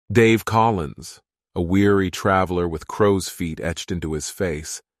Dave Collins, a weary traveler with crow's feet etched into his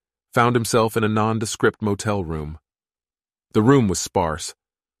face, found himself in a nondescript motel room. The room was sparse,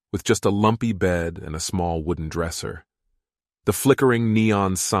 with just a lumpy bed and a small wooden dresser. The flickering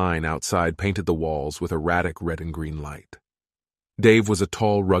neon sign outside painted the walls with erratic red and green light. Dave was a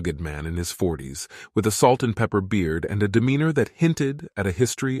tall, rugged man in his 40s, with a salt and pepper beard and a demeanor that hinted at a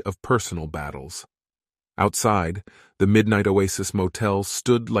history of personal battles. Outside, the Midnight Oasis Motel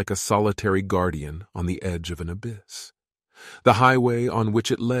stood like a solitary guardian on the edge of an abyss. The highway on which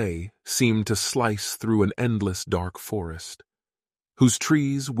it lay seemed to slice through an endless dark forest, whose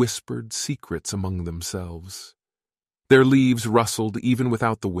trees whispered secrets among themselves. Their leaves rustled even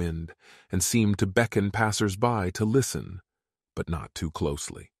without the wind and seemed to beckon passers-by to listen, but not too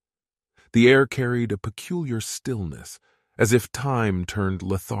closely. The air carried a peculiar stillness, as if time turned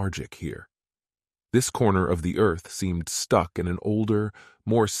lethargic here. This corner of the earth seemed stuck in an older,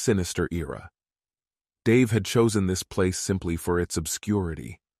 more sinister era. Dave had chosen this place simply for its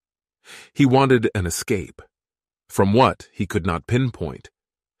obscurity. He wanted an escape. From what, he could not pinpoint.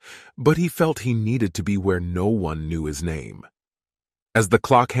 But he felt he needed to be where no one knew his name. As the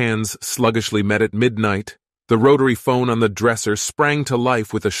clock hands sluggishly met at midnight, the rotary phone on the dresser sprang to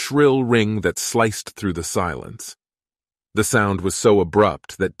life with a shrill ring that sliced through the silence. The sound was so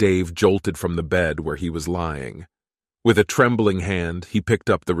abrupt that Dave jolted from the bed where he was lying. With a trembling hand, he picked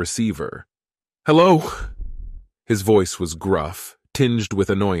up the receiver. "Hello?" His voice was gruff, tinged with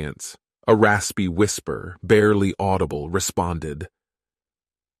annoyance. A raspy whisper, barely audible, responded.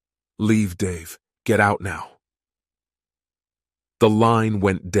 "Leave, Dave. Get out now." The line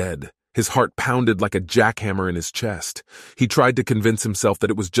went dead. His heart pounded like a jackhammer in his chest. He tried to convince himself that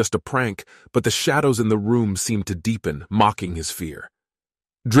it was just a prank, but the shadows in the room seemed to deepen, mocking his fear.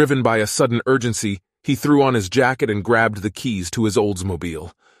 Driven by a sudden urgency, he threw on his jacket and grabbed the keys to his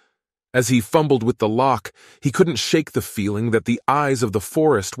Oldsmobile. As he fumbled with the lock, he couldn't shake the feeling that the eyes of the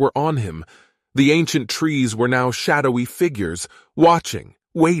forest were on him. The ancient trees were now shadowy figures, watching,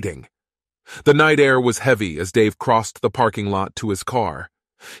 waiting. The night air was heavy as Dave crossed the parking lot to his car.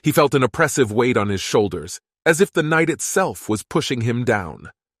 He felt an oppressive weight on his shoulders, as if the night itself was pushing him down.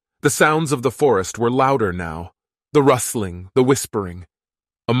 The sounds of the forest were louder now, the rustling, the whispering.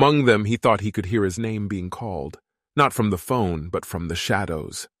 Among them he thought he could hear his name being called, not from the phone, but from the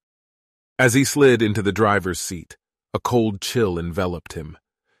shadows. As he slid into the driver's seat, a cold chill enveloped him.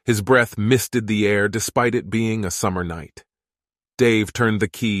 His breath misted the air despite it being a summer night. Dave turned the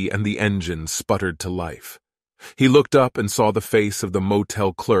key and the engine sputtered to life. He looked up and saw the face of the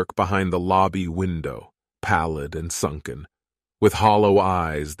motel clerk behind the lobby window, pallid and sunken, with hollow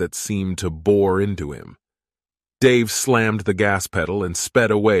eyes that seemed to bore into him. Dave slammed the gas pedal and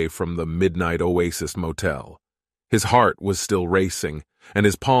sped away from the Midnight Oasis Motel. His heart was still racing, and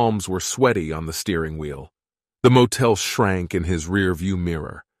his palms were sweaty on the steering wheel. The motel shrank in his rearview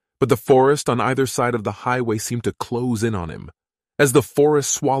mirror, but the forest on either side of the highway seemed to close in on him. As the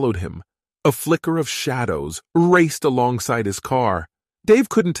forest swallowed him, a flicker of shadows raced alongside his car. Dave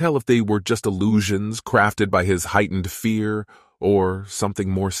couldn't tell if they were just illusions crafted by his heightened fear or something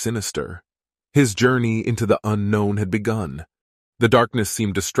more sinister. His journey into the unknown had begun. The darkness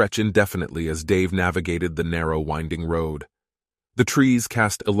seemed to stretch indefinitely as Dave navigated the narrow, winding road. The trees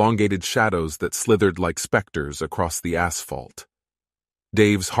cast elongated shadows that slithered like specters across the asphalt.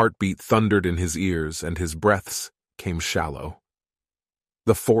 Dave's heartbeat thundered in his ears and his breaths came shallow.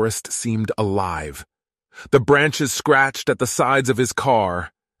 The forest seemed alive. The branches scratched at the sides of his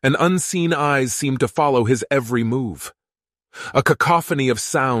car, and unseen eyes seemed to follow his every move. A cacophony of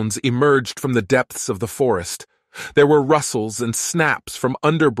sounds emerged from the depths of the forest. There were rustles and snaps from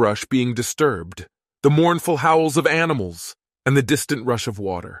underbrush being disturbed, the mournful howls of animals, and the distant rush of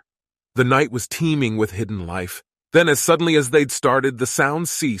water. The night was teeming with hidden life. Then, as suddenly as they'd started, the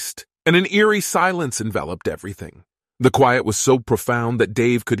sounds ceased, and an eerie silence enveloped everything. The quiet was so profound that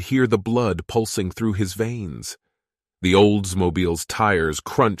Dave could hear the blood pulsing through his veins. The Oldsmobile's tires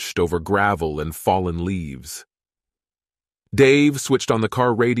crunched over gravel and fallen leaves. Dave switched on the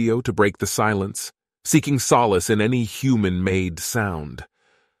car radio to break the silence, seeking solace in any human-made sound.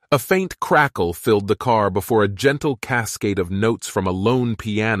 A faint crackle filled the car before a gentle cascade of notes from a lone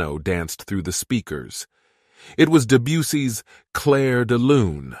piano danced through the speakers. It was Debussy's Clair de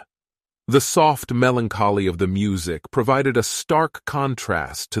Lune. The soft melancholy of the music provided a stark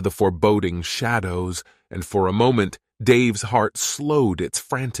contrast to the foreboding shadows, and for a moment Dave's heart slowed its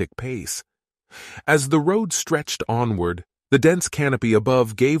frantic pace. As the road stretched onward, the dense canopy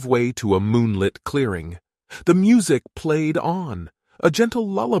above gave way to a moonlit clearing. The music played on, a gentle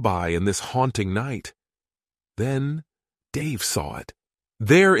lullaby in this haunting night. Then Dave saw it.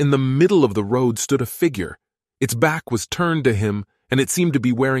 There in the middle of the road stood a figure. Its back was turned to him, and it seemed to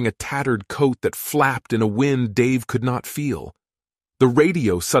be wearing a tattered coat that flapped in a wind Dave could not feel. The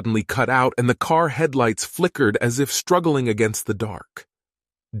radio suddenly cut out, and the car headlights flickered as if struggling against the dark.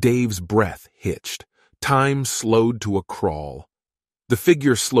 Dave's breath hitched. Time slowed to a crawl. The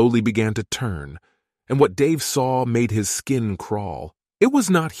figure slowly began to turn, and what Dave saw made his skin crawl. It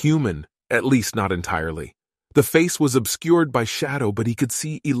was not human, at least not entirely. The face was obscured by shadow, but he could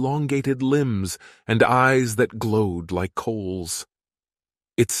see elongated limbs and eyes that glowed like coals.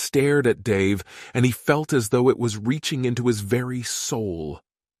 It stared at Dave, and he felt as though it was reaching into his very soul.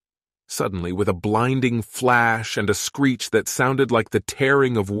 Suddenly, with a blinding flash and a screech that sounded like the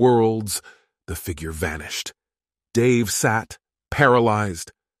tearing of worlds, the figure vanished. Dave sat,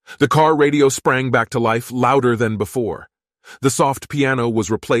 paralyzed. The car radio sprang back to life, louder than before. The soft piano was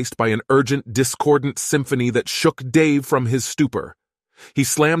replaced by an urgent, discordant symphony that shook Dave from his stupor. He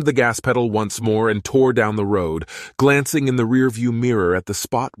slammed the gas pedal once more and tore down the road, glancing in the rearview mirror at the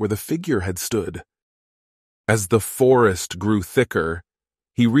spot where the figure had stood. As the forest grew thicker,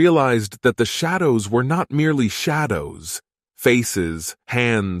 he realized that the shadows were not merely shadows. Faces,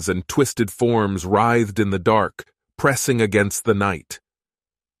 hands, and twisted forms writhed in the dark, pressing against the night.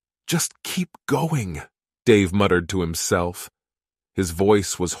 "Just keep going," Dave muttered to himself. His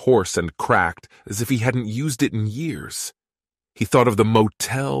voice was hoarse and cracked, as if he hadn't used it in years. He thought of the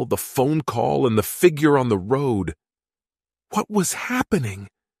motel, the phone call, and the figure on the road. What was happening?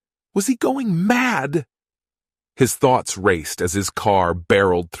 Was he going mad? His thoughts raced as his car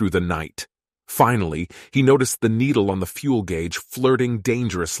barreled through the night. Finally, he noticed the needle on the fuel gauge flirting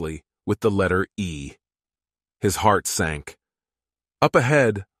dangerously with the letter E. His heart sank. Up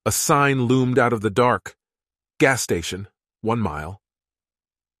ahead, a sign loomed out of the dark. "Gas station, 1 mile."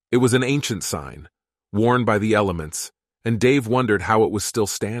 It was an ancient sign, worn by the elements, and Dave wondered how it was still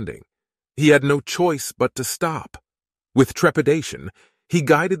standing. He had no choice but to stop. With trepidation, he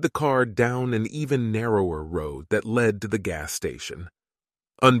guided the car down an even narrower road that led to the gas station.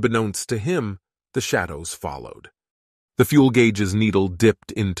 Unbeknownst to him, the shadows followed. The fuel gauge's needle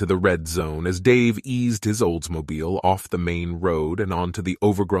dipped into the red zone as Dave eased his Oldsmobile off the main road and onto the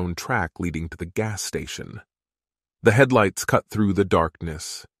overgrown track leading to the gas station. The headlights cut through the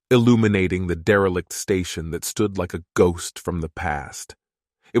darkness, illuminating the derelict station that stood like a ghost from the past.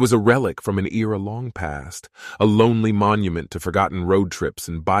 It was a relic from an era long past, a lonely monument to forgotten road trips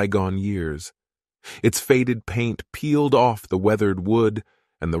and bygone years. Its faded paint peeled off the weathered wood,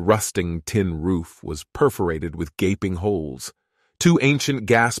 and the rusting tin roof was perforated with gaping holes. 2 ancient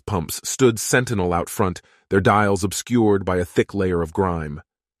gas pumps stood sentinel out front, their dials obscured by a thick layer of grime.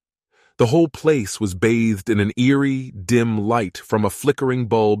 The whole place was bathed in an eerie, dim light from a flickering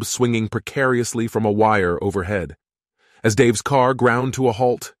bulb swinging precariously from a wire overhead. As Dave's car ground to a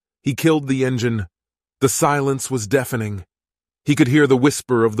halt, he killed the engine. The silence was deafening. He could hear the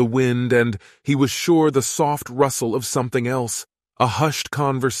whisper of the wind, and he was sure the soft rustle of something else, a hushed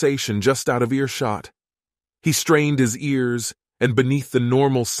conversation just out of earshot. He strained his ears, and beneath the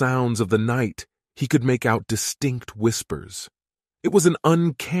normal sounds of the night, he could make out distinct whispers. It was an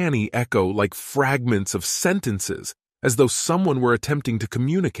uncanny echo, like fragments of sentences, as though someone were attempting to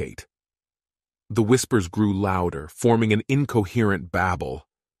communicate. The whispers grew louder, forming an incoherent babble.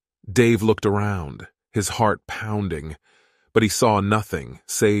 Dave looked around, his heart pounding, but he saw nothing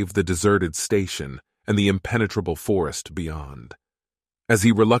save the deserted station and the impenetrable forest beyond. As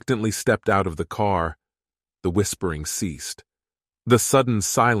he reluctantly stepped out of the car, the whispering ceased. The sudden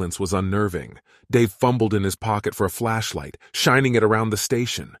silence was unnerving. Dave fumbled in his pocket for a flashlight, shining it around the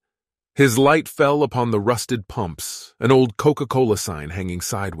station. His light fell upon the rusted pumps, an old Coca-Cola sign hanging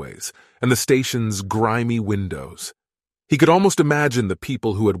sideways, and the station's grimy windows. He could almost imagine the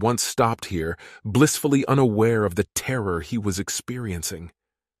people who had once stopped here, blissfully unaware of the terror he was experiencing.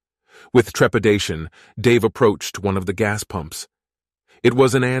 With trepidation, Dave approached one of the gas pumps. It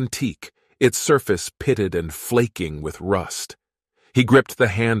was an antique, its surface pitted and flaking with rust. He gripped the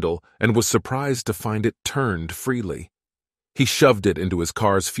handle and was surprised to find it turned freely. He shoved it into his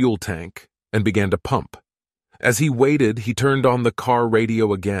car's fuel tank and began to pump. As he waited, he turned on the car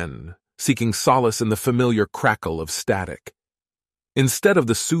radio again, seeking solace in the familiar crackle of static. Instead of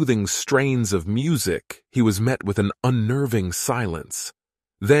the soothing strains of music, he was met with an unnerving silence.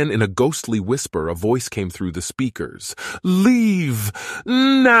 Then, in a ghostly whisper, a voice came through the speakers. "Leave!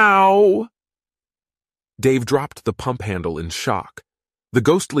 Now!" Dave dropped the pump handle in shock. The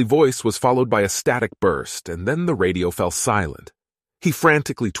ghostly voice was followed by a static burst, and then the radio fell silent. He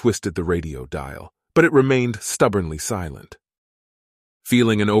frantically twisted the radio dial, but it remained stubbornly silent.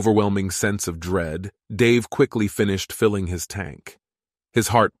 Feeling an overwhelming sense of dread, Dave quickly finished filling his tank. His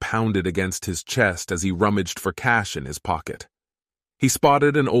heart pounded against his chest as he rummaged for cash in his pocket. He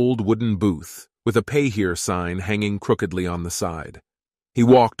spotted an old wooden booth with a pay here sign hanging crookedly on the side. He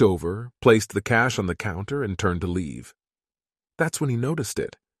walked over, placed the cash on the counter, and turned to leave. That's when he noticed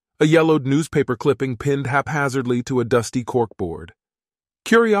it, a yellowed newspaper clipping pinned haphazardly to a dusty corkboard.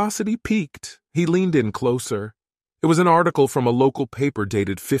 Curiosity piqued. He leaned in closer. It was an article from a local paper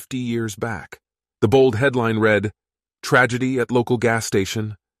dated 50 years back. The bold headline read, "Tragedy at local gas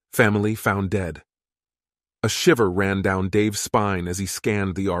station. Family found dead." A shiver ran down Dave's spine as he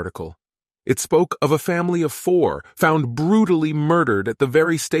scanned the article. It spoke of a family of 4 found brutally murdered at the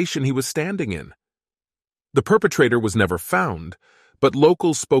very station he was standing in. The perpetrator was never found, but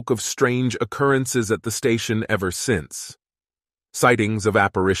locals spoke of strange occurrences at the station ever since. Sightings of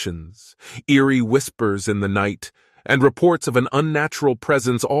apparitions, eerie whispers in the night, and reports of an unnatural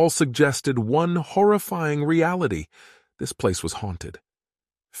presence all suggested one horrifying reality. This place was haunted.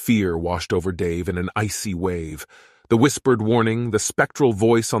 Fear washed over Dave in an icy wave. The whispered warning, the spectral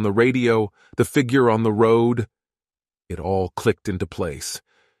voice on the radio, the figure on the road. It all clicked into place.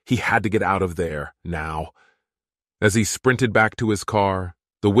 He had to get out of there, now. As he sprinted back to his car,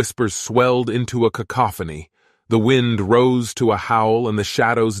 the whispers swelled into a cacophony. The wind rose to a howl and the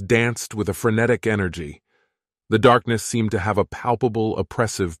shadows danced with a frenetic energy. The darkness seemed to have a palpable,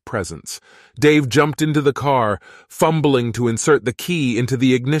 oppressive presence. Dave jumped into the car, fumbling to insert the key into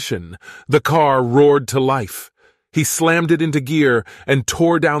the ignition. The car roared to life. He slammed it into gear and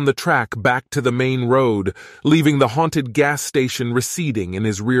tore down the track back to the main road, leaving the haunted gas station receding in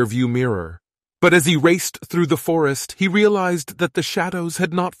his rearview mirror. But as he raced through the forest, he realized that the shadows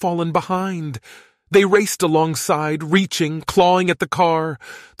had not fallen behind. They raced alongside, reaching, clawing at the car.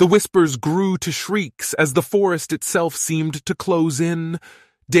 The whispers grew to shrieks as the forest itself seemed to close in.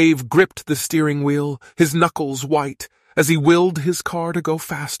 Dave gripped the steering wheel, his knuckles white, as he willed his car to go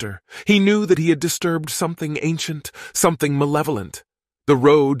faster. He knew that he had disturbed something ancient, something malevolent. The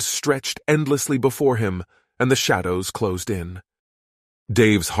road stretched endlessly before him, and the shadows closed in.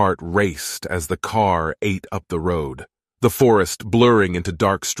 Dave's heart raced as the car ate up the road, the forest blurring into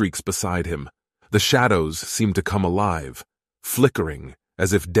dark streaks beside him. The shadows seemed to come alive, flickering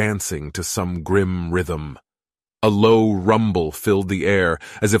as if dancing to some grim rhythm. A low rumble filled the air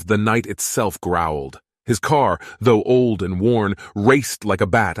as if the night itself growled. His car, though old and worn, raced like a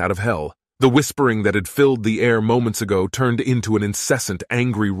bat out of hell. The whispering that had filled the air moments ago turned into an incessant,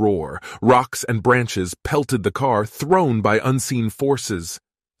 angry roar. Rocks and branches pelted the car, thrown by unseen forces.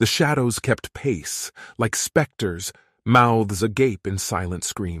 The shadows kept pace, like specters, mouths agape in silent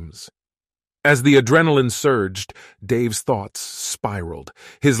screams. As the adrenaline surged, Dave's thoughts spiraled.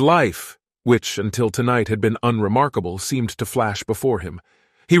 His life, which until tonight had been unremarkable, seemed to flash before him.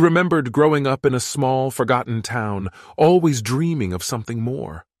 He remembered growing up in a small, forgotten town, always dreaming of something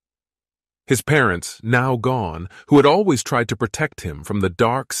more. His parents, now gone, who had always tried to protect him from the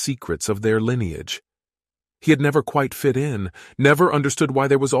dark secrets of their lineage. He had never quite fit in, never understood why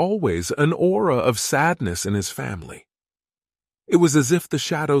there was always an aura of sadness in his family. It was as if the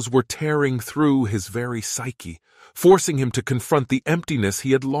shadows were tearing through his very psyche, forcing him to confront the emptiness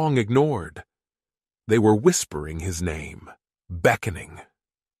he had long ignored. They were whispering his name, beckoning.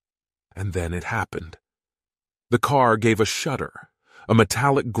 And then it happened. The car gave a shudder, a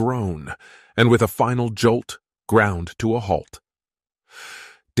metallic groan, and with a final jolt, ground to a halt.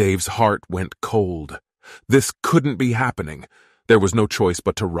 Dave's heart went cold. This couldn't be happening. There was no choice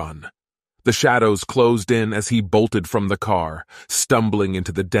but to run. The shadows closed in as he bolted from the car, stumbling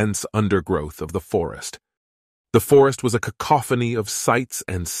into the dense undergrowth of the forest. The forest was a cacophony of sights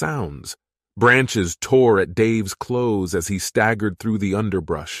and sounds. Branches tore at Dave's clothes as he staggered through the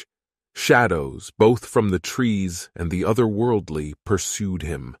underbrush. Shadows, both from the trees and the otherworldly, pursued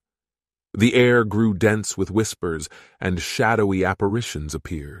him. The air grew dense with whispers, and shadowy apparitions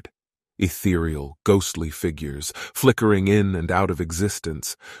appeared. Ethereal, ghostly figures, flickering in and out of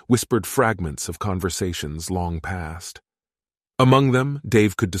existence, whispered fragments of conversations long past. Among them,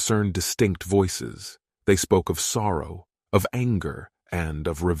 Dave could discern distinct voices. They spoke of sorrow, of anger, and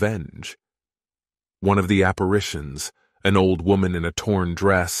of revenge. One of the apparitions, an old woman in a torn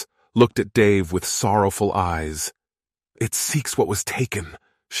dress, looked at Dave with sorrowful eyes. "It seeks what was taken,"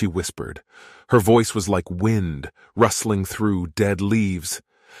 she whispered. Her voice was like wind, rustling through dead leaves.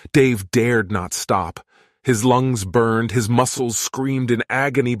 Dave dared not stop. His lungs burned, his muscles screamed in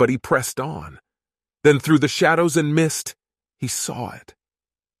agony, but he pressed on. Then through the shadows and mist, he saw it.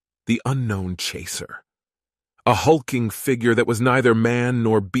 The unknown chaser. A hulking figure that was neither man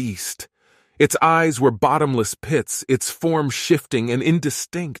nor beast. Its eyes were bottomless pits, its form shifting and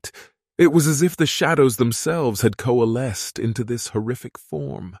indistinct. It was as if the shadows themselves had coalesced into this horrific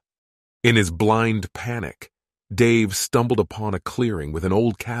form. In his blind panic, Dave stumbled upon a clearing with an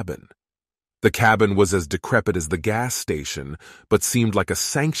old cabin. The cabin was as decrepit as the gas station, but seemed like a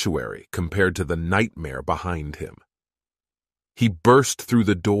sanctuary compared to the nightmare behind him. He burst through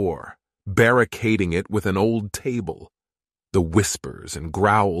the door, barricading it with an old table. The whispers and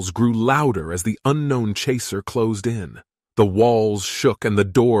growls grew louder as the unknown chaser closed in. The walls shook and the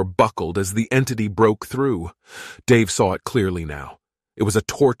door buckled as the entity broke through. Dave saw it clearly now. It was a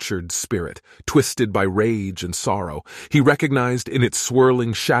tortured spirit, twisted by rage and sorrow. He recognized in its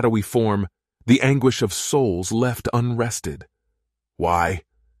swirling, shadowy form the anguish of souls left unrested. "Why?"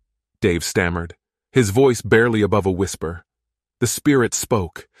 Dave stammered, his voice barely above a whisper. The spirit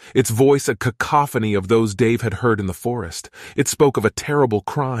spoke, its voice a cacophony of those Dave had heard in the forest. It spoke of a terrible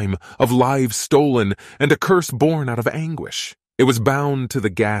crime, of lives stolen, and a curse born out of anguish. It was bound to the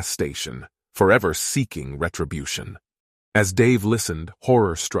gas station, forever seeking retribution. As Dave listened,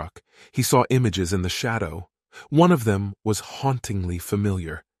 horror-struck, he saw images in the shadow. One of them was hauntingly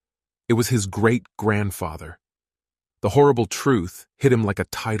familiar. It was his great-grandfather. The horrible truth hit him like a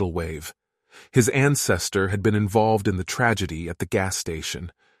tidal wave. His ancestor had been involved in the tragedy at the gas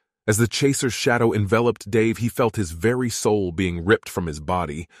station. As the chaser's shadow enveloped Dave, he felt his very soul being ripped from his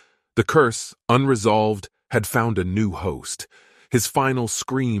body. The curse, unresolved, had found a new host. His final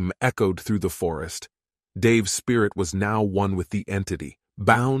scream echoed through the forest. Dave's spirit was now one with the entity,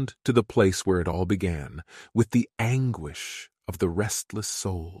 bound to the place where it all began, with the anguish of the restless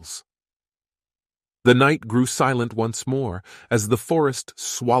souls. The night grew silent once more as the forest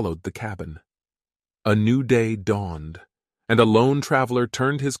swallowed the cabin. A new day dawned, and a lone traveler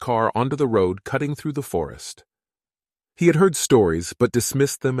turned his car onto the road cutting through the forest. He had heard stories but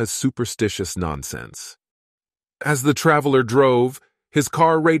dismissed them as superstitious nonsense. As the traveler drove, his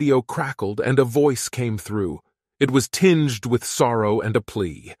car radio crackled and a voice came through. It was tinged with sorrow and a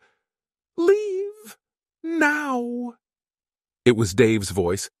plea. "Leave now." It was Dave's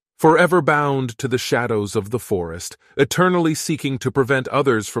voice, forever bound to the shadows of the forest, eternally seeking to prevent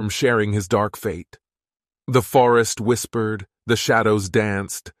others from sharing his dark fate. The forest whispered, the shadows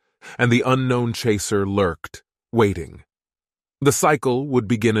danced, and the unknown chaser lurked, waiting. The cycle would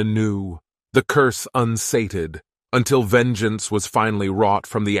begin anew, the curse unsated, until vengeance was finally wrought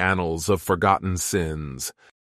from the annals of forgotten sins,